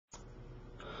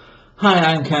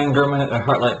Hi, I'm Ken Germann at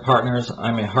Heartlight Partners.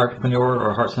 I'm a heartpreneur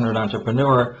or heart-centered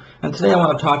entrepreneur, and today I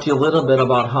want to talk to you a little bit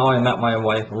about how I met my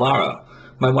wife, Lara.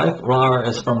 My wife, Lara,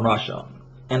 is from Russia,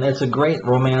 and it's a great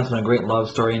romance and a great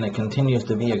love story, and it continues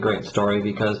to be a great story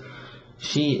because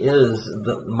she is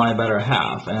my better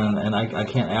half, and I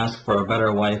can't ask for a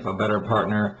better wife, a better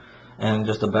partner, and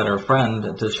just a better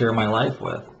friend to share my life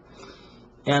with.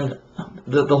 And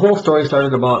the whole story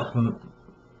started about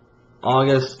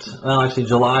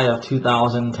July of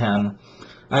 2010.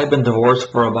 I had been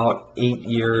divorced for about 8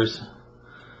 years,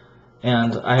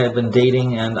 and I had been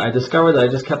dating, and I discovered that I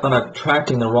just kept on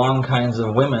attracting the wrong kinds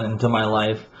of women into my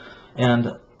life,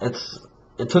 and it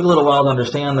took a little while to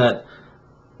understand that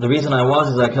the reason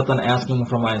is I kept on asking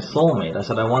for my soulmate. I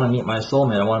said, I want to meet my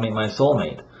soulmate, I want to meet my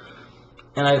soulmate.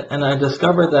 And I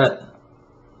discovered that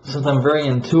since I'm very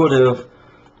intuitive,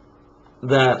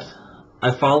 that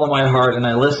I follow my heart and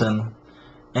I listen.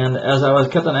 And as I was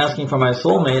kept on asking for my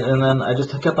soulmate, and then I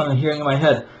just kept on hearing in my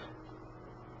head,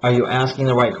 are you asking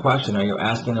the right question? Are you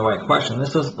asking the right question?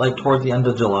 This was like towards the end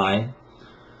of July.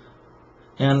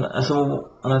 And I said,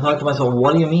 and I thought to myself,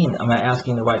 what do you mean? Am I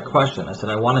asking the right question? I said,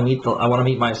 I want to meet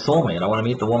my soulmate. I want to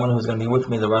meet the woman who's going to be with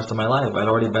me the rest of my life. I'd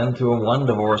already been through one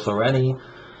divorce already,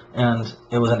 and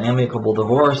it was an amicable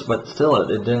divorce, but still,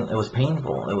 it was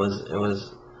painful. It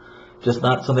was just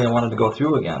not something I wanted to go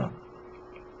through again.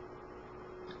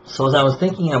 So as I was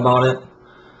thinking about it,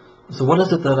 so what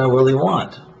is it that I really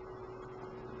want?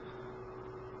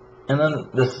 And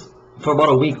then for about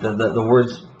a week, the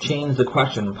words "change the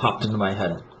question" popped into my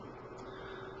head.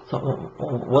 So,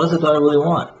 what is it that I really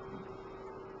want?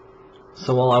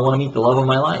 So, I want to meet the love of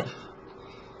my life.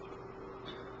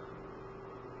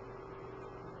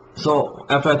 So,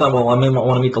 after I thought, I want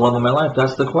to meet the love of my life,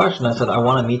 that's the question. I said, I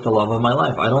want to meet the love of my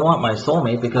life. I don't want my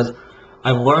soulmate, because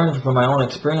I've learned from my own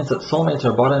experience that soulmates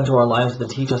are brought into our lives to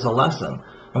teach us a lesson.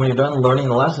 And when you're done learning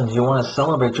the lessons, you want to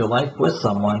celebrate your life with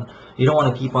someone. You don't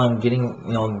want to keep on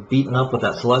getting, beaten up with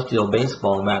that celestial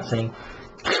baseball bat saying,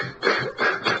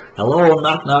 hello,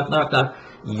 knock, knock, knock, knock.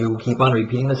 You keep on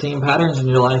repeating the same patterns in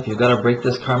your life. You've got to break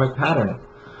this karmic pattern.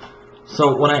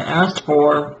 So when I asked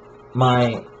for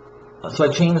so I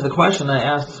changed the question. I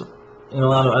asked,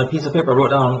 on a piece of paper, I wrote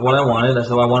down what I wanted. I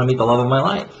said, I want to meet the love of my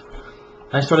life.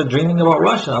 I started dreaming about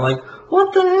Russia. I'm like,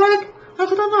 what the heck? I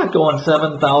said, I'm not going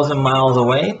 7,000 miles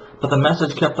away. But the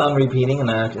message kept on repeating, and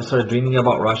I started dreaming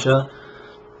about Russia.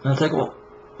 And it's like,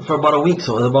 for about a week.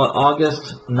 So it was about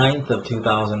August 9th of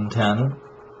 2010.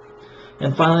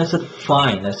 And finally I said,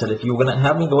 fine. I said, if you're going to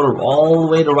have me go all the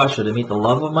way to Russia to meet the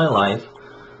love of my life,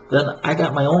 then I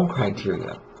got my own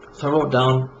criteria. So I wrote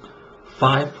down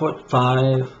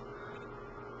 5'5",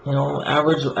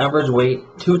 average weight,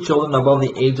 2 children above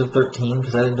the age of 13,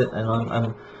 because I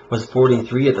was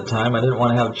 43 at the time. I didn't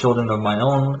want to have children of my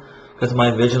own, because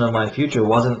my vision of my future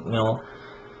wasn't,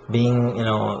 being,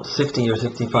 60 or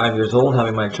 65 years old,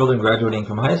 having my children graduating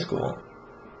from high school.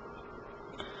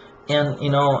 And,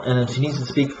 and she needs to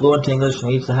speak fluent English, she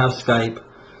needs to have Skype.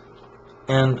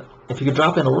 And if you could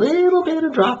drop in a little bit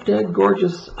of drop dead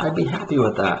gorgeous, I'd be happy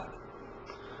with that.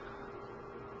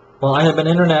 Well, I had been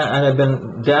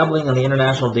dabbling in the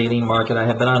international dating market. I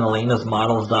had been on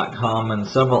elenasmodels.com and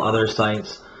several other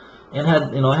sites, and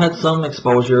had some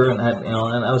exposure, and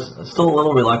and I was still a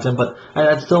little reluctant, but I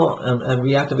had still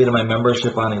reactivated my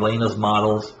membership on Elena's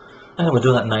Models. I was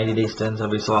doing that 90-day stints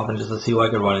every so often just to see who I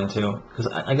could run into, because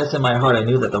I guess in my heart I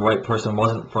knew that the right person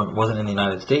wasn't in the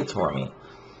United States for me.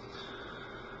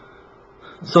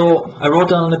 So I wrote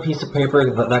down on a piece of paper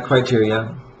that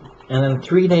criteria, and then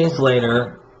 3 days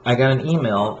later I got an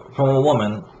email from a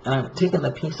woman, and I'm taking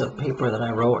the piece of paper that I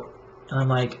wrote, and I'm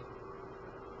like,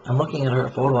 I'm looking at her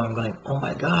photo, I'm going, oh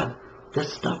my God,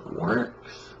 this stuff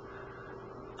works.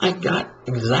 I got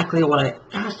exactly what I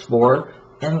asked for,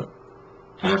 and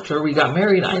after we got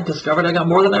married, I discovered I got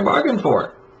more than I bargained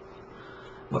for.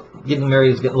 But getting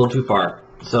married is getting a little too far.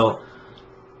 So,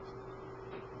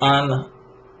 on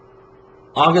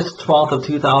August 12th of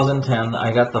 2010,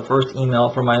 I got the first email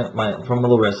from from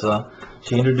Larissa.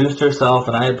 She introduced herself,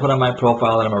 and I had put on my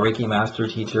profile that I'm a Reiki master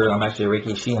teacher. I'm actually a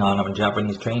Reiki Shihan. I'm a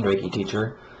Japanese trained Reiki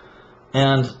teacher.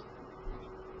 And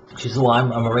she said, well,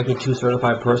 I'm a Reiki 2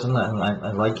 certified person, and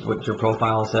I like what your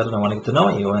profile said, and I want to get to know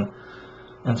you.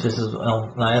 And she says,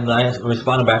 well, and I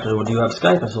responded back to her, well, do you have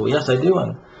Skype? I said, well, yes, I do.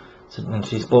 And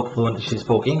she spoke fluent, she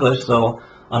spoke English. So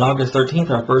on August 13th,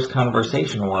 our first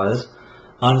conversation was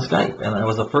on Skype, and it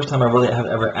was the first time I really have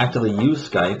ever actively used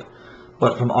Skype.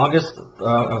 But from August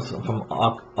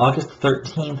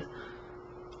 13th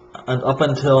and up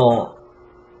until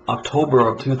October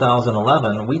of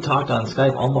 2011, we talked on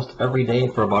Skype almost every day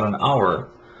for about an hour.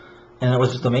 And it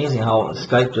was just amazing how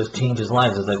Skype just changes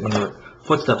lives. It's like when you're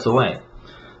footsteps away.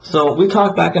 So we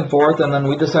talked back and forth, and then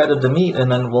we decided to meet,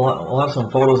 and then we'll have some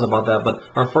photos about that. But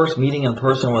our first meeting in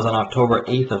person was on October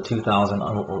 8th of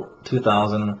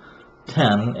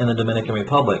 2010 in the Dominican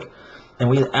Republic, and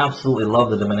we absolutely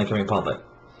love the Dominican Republic.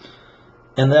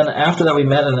 And then after that we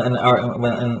met, and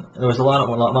there was a lot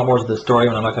more to the story,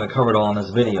 and I'm not going to cover it all in this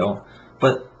video.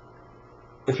 But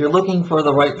if you're looking for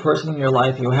the right person in your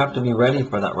life, you have to be ready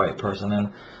for that right person.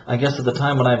 And I guess at the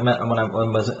time when I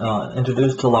was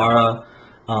introduced to Lara,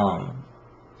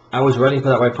 I was ready for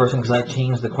that right person, because I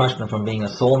changed the question from being a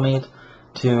soulmate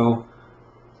to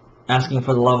asking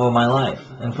for the love of my life.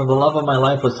 And for the love of my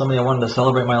life was somebody I wanted to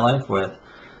celebrate my life with.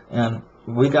 And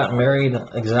we got married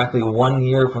exactly 1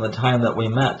 year from the time that we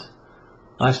met.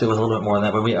 Actually, it was a little bit more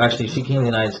than that, but she came to the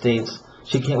United States.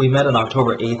 We met on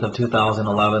October 8th of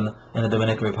 2011 in the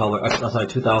Dominican Republic. Sorry,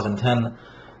 2010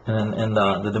 in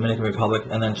the Dominican Republic,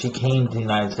 and then she came to the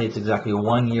United States exactly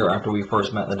 1 year after we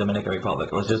first met in the Dominican Republic.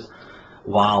 It was just,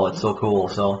 wow, it's so cool.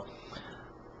 So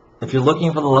if you're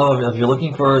looking for the love, if you're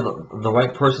looking for the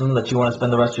right person that you want to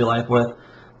spend the rest of your life with,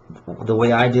 the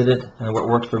way I did it and what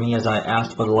worked for me is I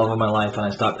asked for the love of my life, and I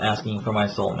stopped asking for my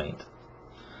soulmate.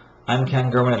 I'm Ken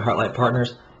Germann at Heartlight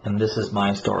Partners, and this is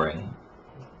my story.